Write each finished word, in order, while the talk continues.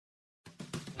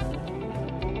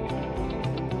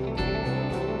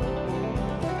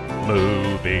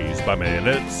Movies by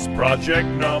Minutes, project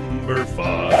number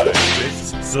 5.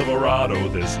 It's Silverado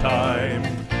this time,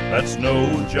 that's no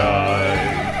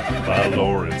jive. By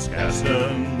Lawrence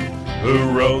Kasdan,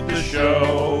 who wrote the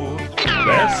show.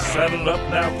 Let's settle up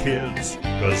now, kids,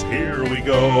 'cause here we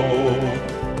go.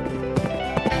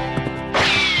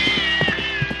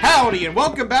 Howdy, and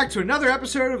welcome back to another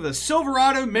episode of the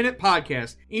Silverado Minute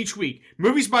Podcast. Each week,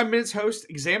 Movies by Minutes hosts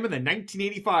examine the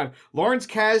 1985 Lawrence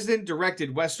Kasdan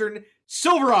directed Western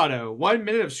Silverado, 1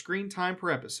 minute of screen time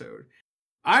per episode.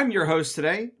 I'm your host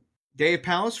today, Dave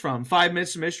Palace from 5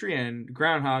 Minutes of Mystery and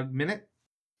Groundhog Minute.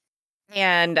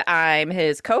 And I'm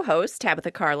his co-host,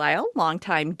 Tabitha Carlisle,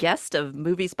 longtime guest of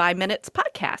Movies by Minutes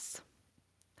podcasts.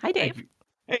 Hi, Dave.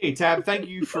 Hey, Tab, thank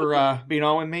you for being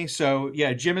on with me. So,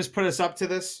 yeah, Jim has put us up to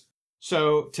this.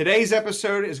 So, today's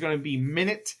episode is going to be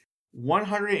minute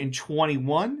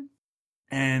 121.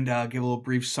 And give a little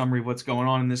brief summary of what's going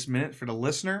on in this minute for the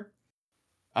listener.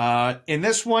 In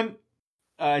this one,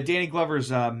 Danny Glover's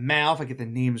Mal, if I get the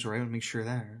names right, I want to make sure of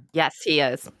that. Yes, he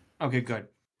is. Okay, good.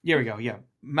 Here we go, yeah.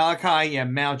 Malachi,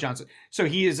 Mal Johnson. So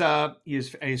he's found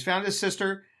his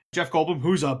sister, Jeff Goldblum,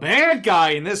 who's a bad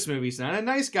guy in this movie. He's not a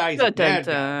nice guy. He's a bad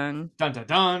guy. Dun, dun,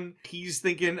 dun. He's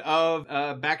thinking of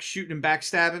back shooting and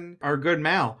backstabbing our good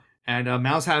Mal. And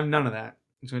Mal's having none of that.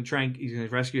 He's going to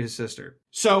rescue his sister.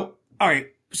 So, all right.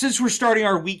 Since we're starting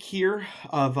our week here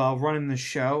of running the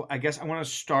show, I guess I want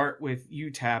to start with you,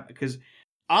 Tab, because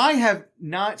I have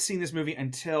not seen this movie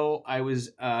until I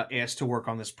was asked to work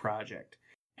on this project.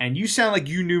 And you sound like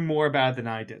you knew more about it than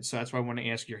I did. So that's why I want to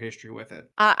ask your history with it.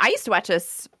 I used to watch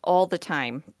this all the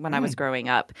time when I was growing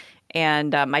up.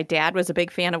 And my dad was a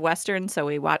big fan of Westerns, so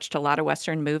we watched a lot of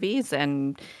Western movies.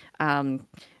 And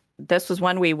this was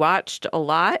one we watched a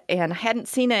lot. And I hadn't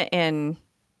seen it in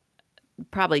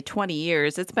probably 20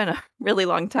 years. It's been a really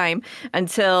long time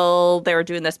until they were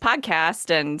doing this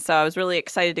podcast. And so I was really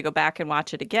excited to go back and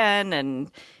watch it again. And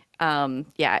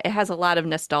it has a lot of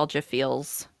nostalgia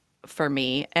feels for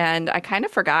me, and I kind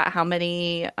of forgot how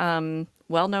many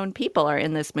well-known people are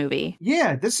in this movie.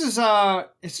 Yeah, this is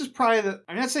probably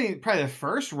I'm not saying probably the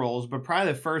first roles, but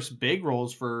probably the first big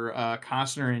roles for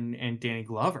Costner and Danny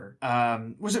Glover.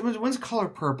 When's Color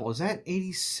Purple? Is that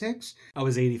 86? Oh, it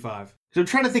was 85. So I'm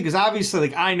trying to think, because obviously,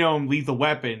 like, I know him, Lethal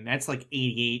Weapon, that's like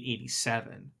 88,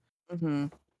 87. Mm-hmm.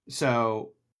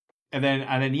 So, and then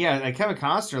like Kevin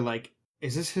Costner, like,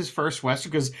 is this his first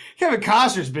Western? Because Kevin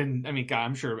Costner's been, I mean, God,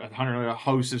 I'm sure 100 other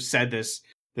hosts have said this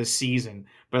season,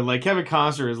 but like Kevin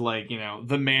Costner is like, you know,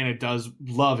 the man that does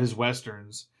love his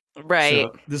Westerns. Right.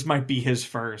 So this might be his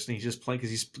first, and he's just playing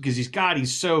because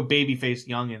he's so baby-faced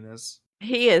young in this.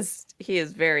 He is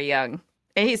very young.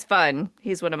 And he's fun.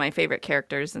 He's one of my favorite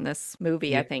characters in this movie,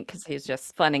 yeah. I think, because he's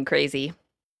just fun and crazy.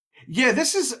 Yeah,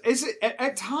 this is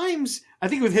at times, I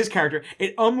think with his character,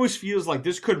 it almost feels like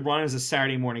this could run as a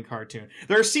Saturday morning cartoon.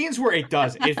 There are scenes where it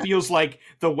does. It feels like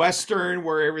the Western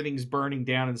where everything's burning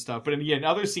down and stuff. But in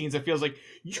other scenes, it feels like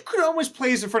you could almost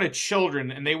play this in front of children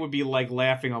and they would be like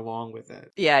laughing along with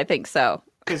it. Yeah, I think so.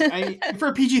 Because for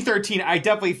a PG-13, I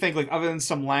definitely think, like, other than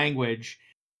some language,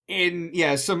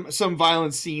 some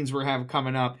violent scenes we're having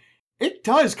coming up, it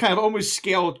does kind of almost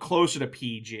scale closer to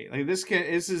PG. Like this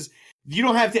is. You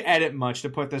don't have to edit much to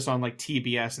put this on like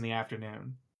TBS in the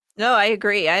afternoon. No, I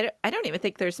agree. I don't even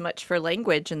think there's much for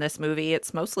language in this movie.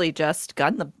 It's mostly just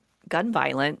gun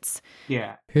violence.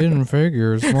 Yeah. Hidden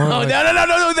Figures. Oh, no,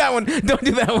 that one. Don't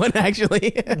do that one,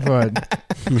 actually. What?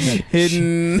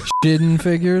 Hidden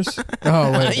Figures?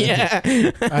 Oh, wait. Yeah.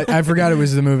 I forgot it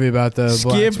was the movie about the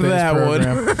Skip that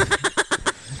program. One.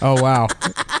 Oh, wow.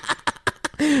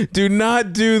 Do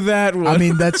not do that one. I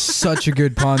mean, that's such a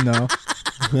good pun, though.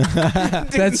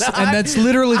 That's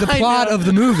literally the plot of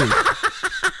the movie.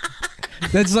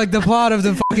 That's like the plot of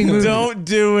the fucking movie. Don't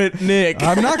do it, Nick.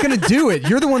 I'm not gonna do it.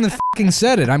 You're the one that fucking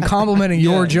said it. I'm complimenting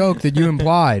your joke that you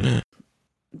implied.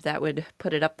 That would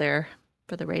put it up there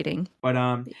for the rating. But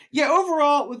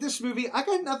overall with this movie, I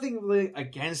got nothing really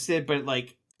against it. But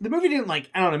like the movie didn't I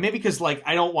don't know, maybe because like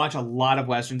I don't watch a lot of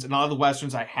Westerns, and a lot of the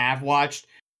Westerns I have watched,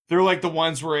 they're like the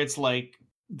ones where it's like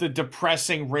the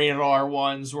depressing rated R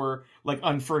ones were like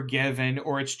Unforgiven,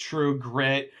 or it's True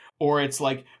Grit, or it's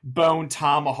like Bone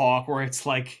Tomahawk, where it's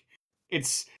like,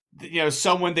 it's, you know,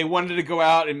 someone, they wanted to go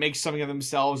out and make something of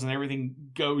themselves and everything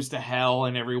goes to hell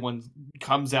and everyone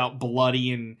comes out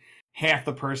bloody and half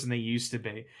the person they used to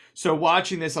be. So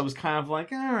watching this, I was kind of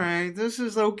like, all right, this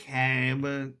is okay,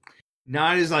 but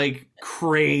not as like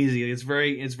crazy. It's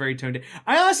very toned down.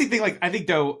 I honestly think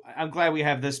though, I'm glad we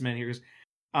have this man here, because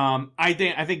I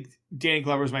think Danny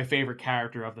Glover is my favorite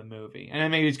character of the movie,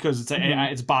 and maybe it's because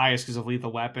it's biased because of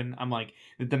Lethal Weapon. I'm like,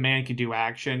 the man can do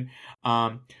action.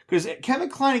 Because Kevin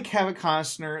Kline and Kevin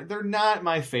Costner, they're not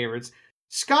my favorites.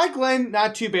 Scott Glenn,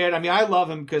 not too bad. I mean, I love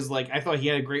him because like I thought he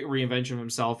had a great reinvention of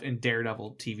himself in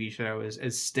Daredevil TV show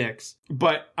as Styx.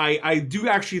 But I do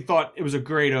actually thought it was a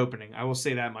great opening. I will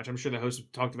say that much. I'm sure the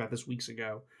host talked about this weeks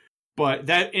ago. But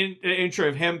that intro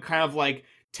of him kind of like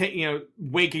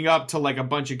waking up to like a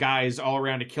bunch of guys all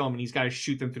around to kill him, and he's got to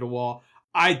shoot them through the wall.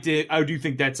 I do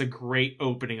think that's a great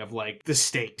opening of like the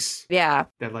stakes. Yeah.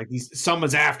 That like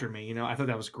someone's after me. I thought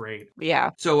that was great.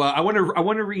 Yeah. So I want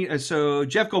to read. So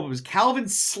Jeff Goldblum was Calvin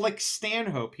Slick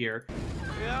Stanhope here.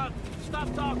 Yeah.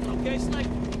 Stop talking, okay, Slick?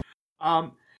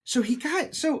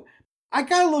 So I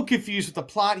got a little confused with the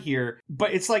plot here,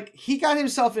 but it's like he got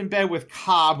himself in bed with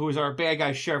Cobb, who is our bad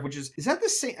guy sheriff, which is that the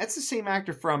same? That's the same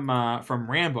actor from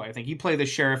Rambo. I think he played the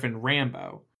sheriff in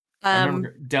Rambo.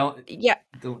 Brian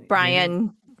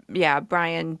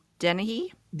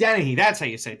Dennehy. Dennehy, that's how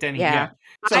you say it. Dennehy. Yeah.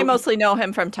 So, I mostly know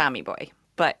him from Tommy Boy,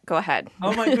 but go ahead.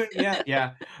 Oh my goodness.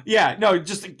 Yeah. No,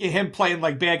 just him playing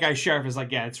like bad guy sheriff is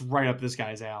like, yeah, it's right up this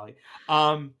guy's alley.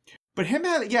 But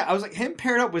I was like him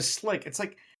paired up with Slick. It's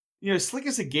like, Slick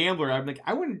is a gambler. I'm like,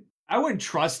 I wouldn't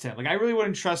trust him. Like, I really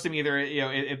wouldn't trust him either.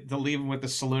 If to leave him with the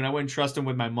saloon, I wouldn't trust him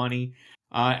with my money.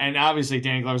 And obviously,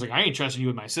 Danny Glover's like, I ain't trusting you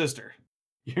with my sister.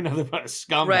 You're nothing but a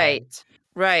scumbag.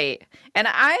 Right. And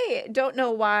I don't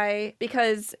know why,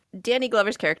 because Danny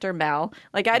Glover's character, Mel,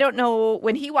 like, I don't know,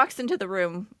 when he walks into the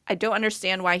room, I don't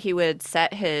understand why he would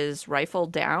set his rifle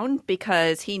down,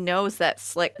 because he knows that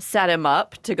Slick set him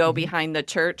up to go behind the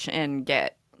church and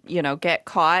get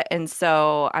caught. And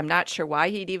so I'm not sure why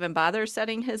he'd even bother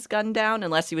setting his gun down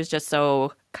unless he was just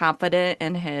so confident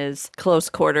in his close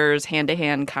quarters,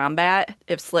 hand-to-hand combat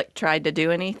if Slick tried to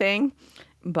do anything.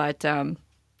 But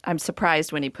I'm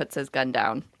surprised when he puts his gun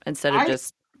down instead of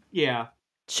just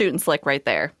shooting Slick right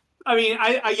there. I mean,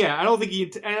 I don't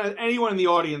think anyone in the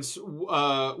audience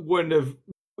wouldn't have,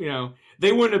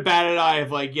 they wouldn't have batted an eye of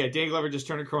like, Danny Glover just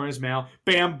turned a corner in his mouth,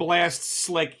 bam, blast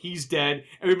Slick, he's dead.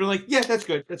 And we've been like, yeah, that's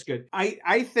good.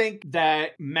 I think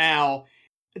that Mal,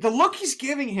 the look he's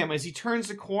giving him as he turns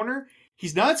the corner,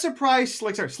 he's not surprised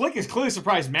Slick is clearly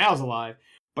surprised Mal's alive.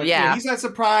 But he's not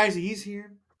surprised he's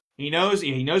here. He knows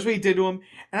what he did to him.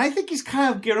 And I think he's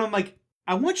kind of giving him like,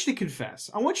 I want you to confess.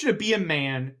 I want you to be a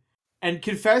man and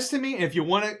confess to me. And if you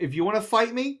want to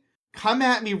fight me, come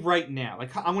at me right now.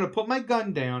 Like, I'm going to put my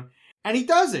gun down. And he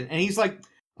doesn't. And he's like,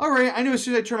 all right, I know as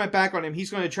soon as I turn my back on him,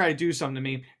 he's going to try to do something to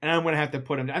me. And I'm going to have to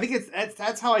put him down. I think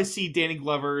that's how I see Danny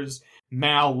Glover's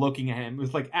Mal looking at him.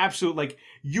 With like, absolute, like,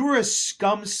 you're a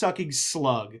scum-sucking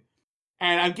slug.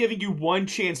 And I'm giving you one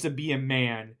chance to be a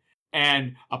man.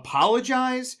 And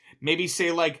apologize. Maybe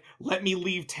say like, "Let me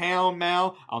leave town,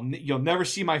 Mal. You'll never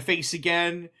see my face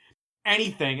again."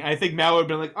 Anything. I think Mal would have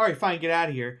been like, "All right, fine, get out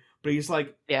of here." But he's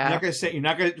like, "You're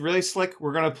not gonna really Slick.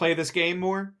 We're gonna play this game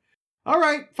more. All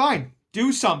right, fine.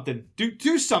 Do something.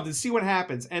 Do something. See what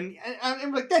happens." And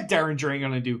I'm like, that Derringer ain't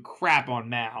gonna do crap on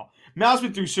Mal. Mal's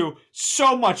been through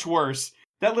so much worse.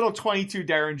 That little 22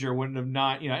 Derringer wouldn't have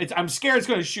not. I'm scared it's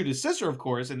gonna shoot his sister, of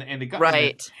course, and the gun,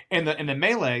 right, and the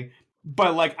melee.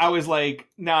 But like I was like,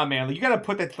 nah, man, like, you gotta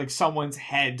put that to like someone's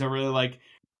head to really like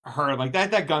hurt. Like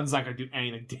that gun's not gonna do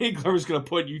anything. Danny Glover's gonna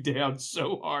put you down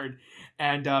so hard.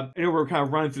 And I know we're kind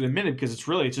of running through the minute because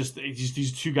it's just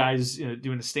these two guys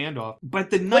doing a standoff.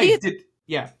 But the knife did.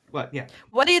 Yeah. What? Yeah.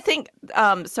 What do you think?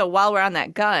 So while we're on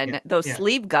that gun, those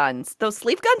sleeve guns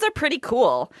are pretty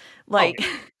cool. Like,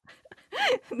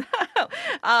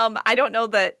 I don't know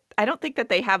that. I don't think that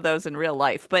they have those in real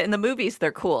life, but in the movies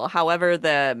they're cool. However,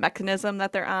 the mechanism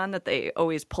that they're on, that they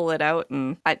always pull it out,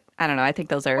 and I don't know. I think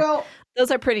those are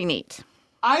pretty neat.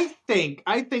 I think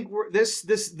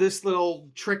this little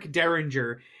trick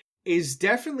Derringer is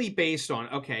definitely based on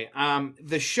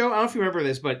the show. I don't know if you remember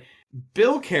this, but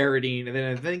Bill Carradine, and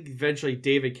then I think eventually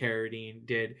David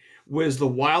Carradine was the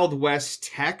Wild West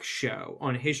Tech show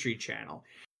on History Channel,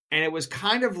 and it was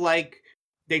kind of like.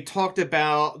 They talked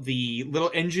about the little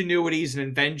ingenuities and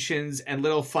inventions and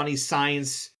little funny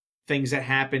science things that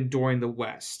happened during the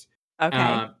West.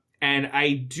 Okay. And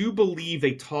I do believe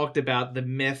they talked about the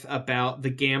myth about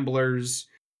the gambler's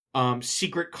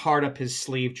secret card up his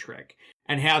sleeve trick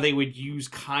and how they would use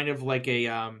kind of like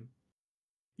a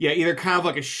either kind of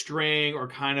like a string or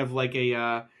kind of like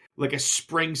a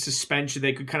spring suspension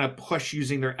they could kind of push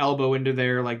using their elbow into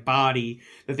their like body,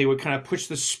 that they would kind of push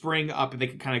the spring up and they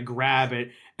could kind of grab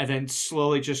it and then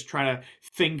slowly just try to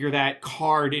finger that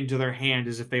card into their hand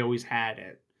as if they always had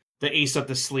it. the ace up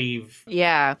the sleeve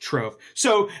Yeah. trope.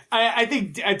 So I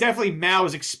think definitely Mal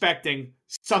was expecting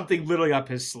something literally up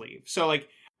his sleeve. So like,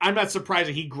 I'm not surprised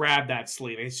that he grabbed that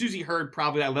sleeve. And as soon as he heard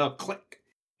probably that little click,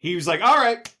 he was like, all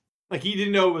right. Like, he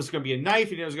didn't know it was going to be a knife.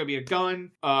 He didn't know it was going to be a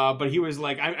gun. But he was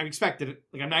like, I expected it.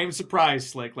 Like, I'm not even surprised.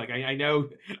 Slick. Like, I know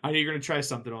you're going to try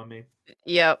something on me.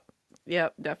 Yep,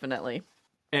 definitely.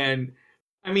 And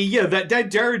I mean, yeah, that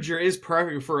Derringer is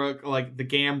perfect for like the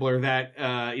gambler that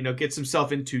gets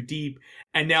himself in too deep,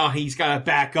 and now he's got to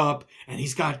back up, and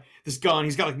he's got this gun.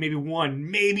 He's got like maybe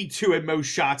one, maybe two at most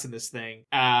shots in this thing,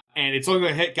 and it's only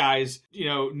going to hit guys,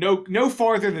 no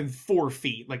farther than 4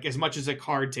 feet, like as much as a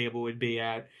card table would be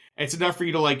at. It's enough for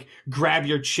you to like grab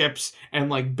your chips and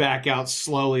like back out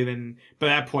slowly. Then by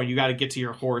that point, you got to get to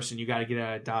your horse and you got to get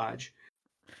out of dodge.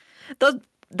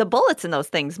 The bullets in those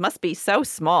things must be so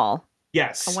small.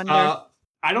 Yes. I wonder.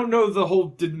 I don't know the whole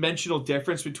dimensional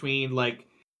difference between like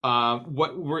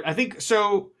I think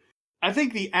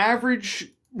the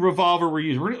average revolver we're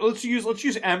using. Let's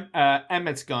use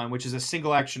Emmett's gun, which is a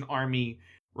single action army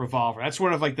revolver. That's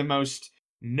one of like the most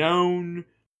known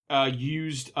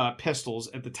used pistols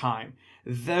at the time.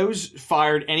 Those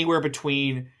fired anywhere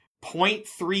between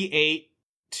 0.38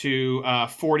 to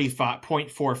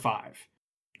 0.45.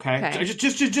 Okay. So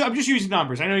I'm just using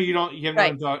numbers. I know you have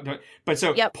right. But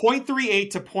so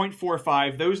 0.38 to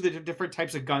 0.45, those are the different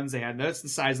types of guns they had. That's the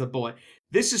size of the bullet.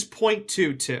 This is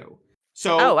 0.22.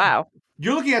 So oh wow.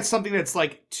 You're looking at something that's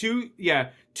like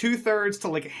 2/3 to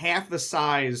like half the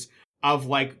size of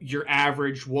like your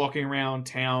average walking around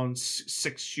town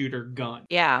 6-shooter gun.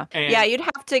 Yeah. And you'd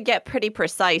have to get pretty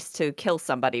precise to kill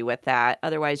somebody with that.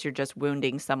 Otherwise you're just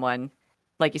wounding someone,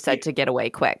 like you said, to get away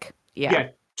quick. Yeah.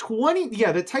 20,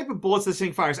 the type of bullets this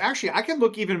thing fires. Actually, I can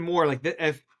look even more. Like,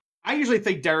 if I usually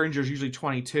think Derringers usually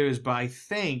 22s, but I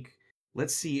think,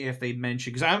 let's see if they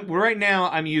mention, because right now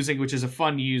I'm using, which is a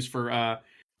fun to use for our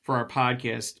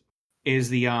podcast, is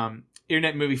the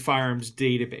Internet Movie Firearms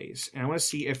Database, and I want to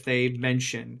see if they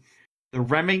mention the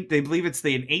Remington. They believe it's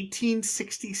an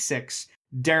 1866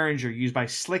 Derringer used by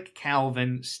Slick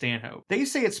Calvin Stanhope. They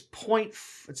say it's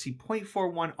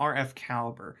 0.41 RF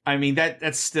caliber. I mean,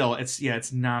 that's still,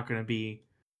 it's not going to be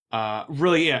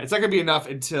really, it's not going to be enough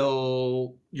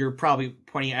until you're probably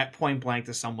pointing at point blank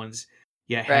to someone's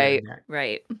head.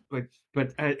 Right.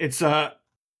 But it's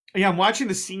I'm watching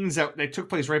the scenes that took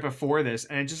place right before this,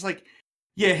 and it's just like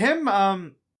him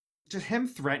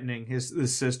threatening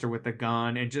his sister with the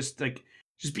gun, and just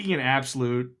being an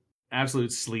absolute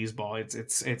sleazeball.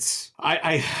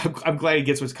 I'm glad he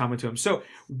gets what's coming to him. So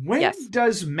when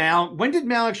did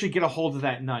Mal actually get a hold of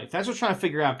that knife? That's what I'm trying to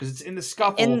figure out, because it's in the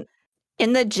scuffle.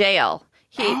 In the jail.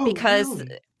 Really?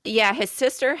 His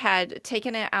sister had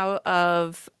taken it out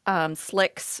of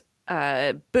Slick's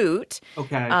boot.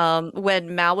 Okay.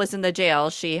 When Mal was in the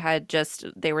jail,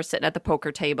 they were sitting at the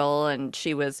poker table, and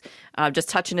she was just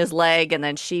touching his leg, and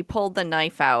then she pulled the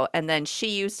knife out, and then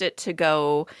she used it to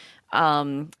go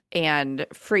and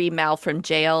free Mal from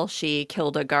jail. She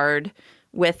killed a guard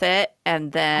with it,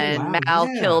 and then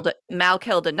Mal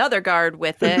killed another guard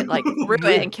with it, like threw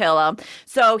it and kill him.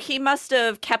 So he must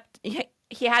have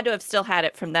he had to have still had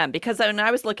it from them, because when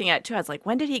I was looking at it too, I was like,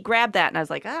 when did he grab that? And I was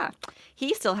like,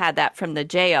 he still had that from the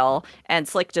jail, and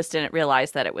Slick just didn't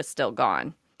realize that it was still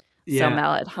gone. So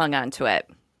Mal had hung on to it.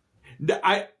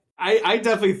 I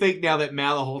definitely think now that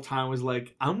Mal the whole time was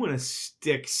like, I'm gonna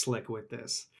stick Slick with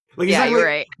this. Like, you're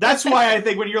right. That's why I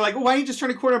think when you're like, why are you just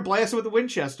trying to corner blast him with a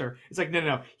Winchester? It's like,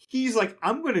 no. He's like,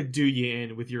 I'm going to do you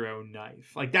in with your own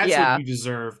knife. Like, that's what you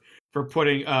deserve for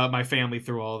putting my family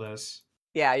through all this.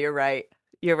 Yeah, you're right.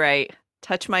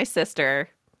 Touch my sister,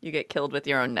 you get killed with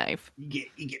your own knife. You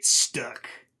get stuck.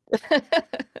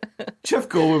 Jeff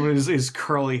Goldblum is his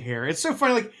curly hair. It's so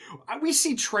funny. Like, we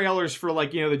see trailers for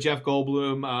the Jeff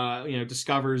Goldblum,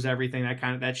 discovers everything,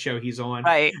 that show he's on.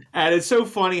 Right. And it's so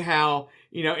funny how,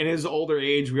 in his older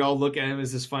age, we all look at him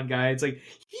as this fun guy. It's like,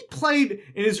 he played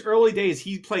in his early days.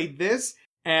 He played this,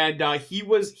 and he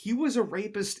was a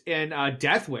rapist in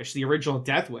Death Wish, the original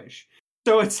Death Wish.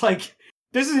 So it's like,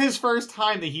 this is his first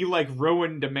time that he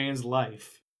ruined a man's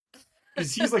life.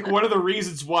 Because he's one of the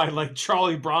reasons why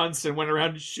Charlie Bronson went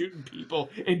around shooting people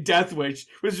in Death Wish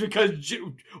was because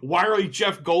wily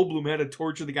Jeff Goldblum had to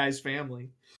torture the guy's family.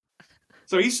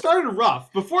 So he started rough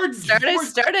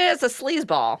started as a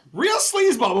sleazeball, real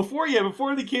sleazeball before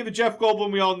he became the Jeff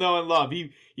Goldblum we all know and love.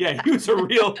 He was a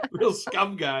real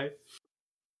scum guy.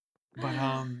 But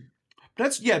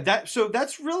that's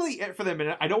really it for them.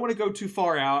 And I don't want to go too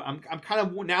far out. I'm kind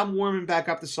of now warming back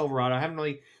up to Silverado. I haven't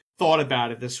really thought about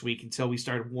it this week until we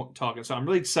started talking. So I'm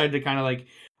really excited to kind of like,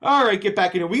 all right, get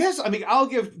back into it. I mean, I'll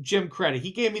give Jim credit. He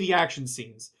gave me the action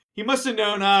scenes. He must have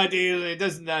known, dude, it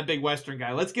doesn't that big Western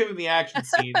guy. Let's give him the action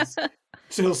scenes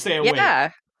so he'll stay awake.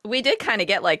 Yeah, we did kind of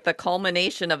get like the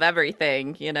culmination of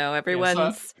everything. You know,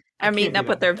 everyone's meeting up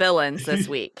with their villains this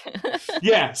week.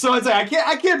 Yeah, so it's like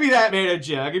I can't be that mad at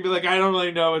Jim. I can be like, I don't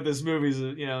really know what this movie's,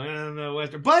 you know, I don't know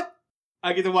Western, but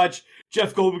I get to watch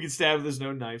Jeff Goldblum get stabbed with his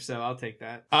own knife, so I'll take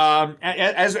that.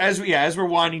 As we're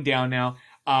winding down now,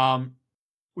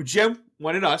 Jim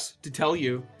wanted us to tell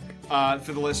you,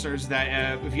 for the listeners,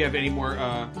 that if you have any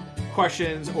more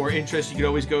questions or interest, you can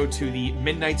always go to the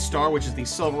Midnight Star, which is the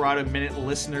Silverado Minute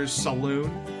Listeners Saloon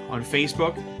on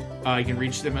Facebook. You can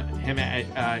reach him at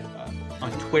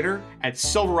on Twitter at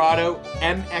Silverado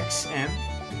MXM.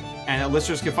 And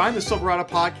listeners can find the Silverado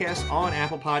podcast on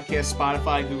Apple Podcasts,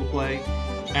 Spotify, Google Play,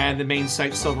 and the main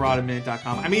site,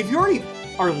 silveradominute.com. I mean, if you already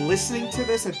are listening to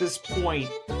this at this point,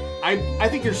 I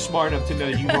think you're smart enough to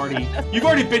know that you've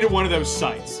already been to one of those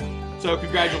sites. So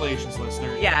congratulations,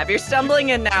 listener. Yeah, if you're stumbling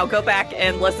in now, go back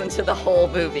and listen to the whole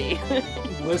movie.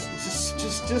 Listen,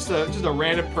 just a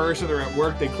random person. They're at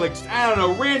work. They click, I don't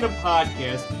know, random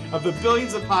podcast of the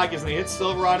billions of podcasts. And they hit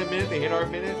Silverado Minute. They hit our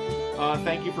minute.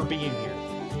 Thank you for being here.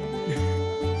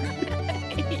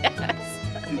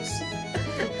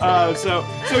 Yes.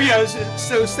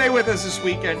 So stay with us this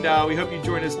week, and we hope you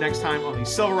join us next time on the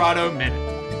Silverado Minute.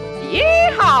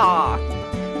 Yeehaw!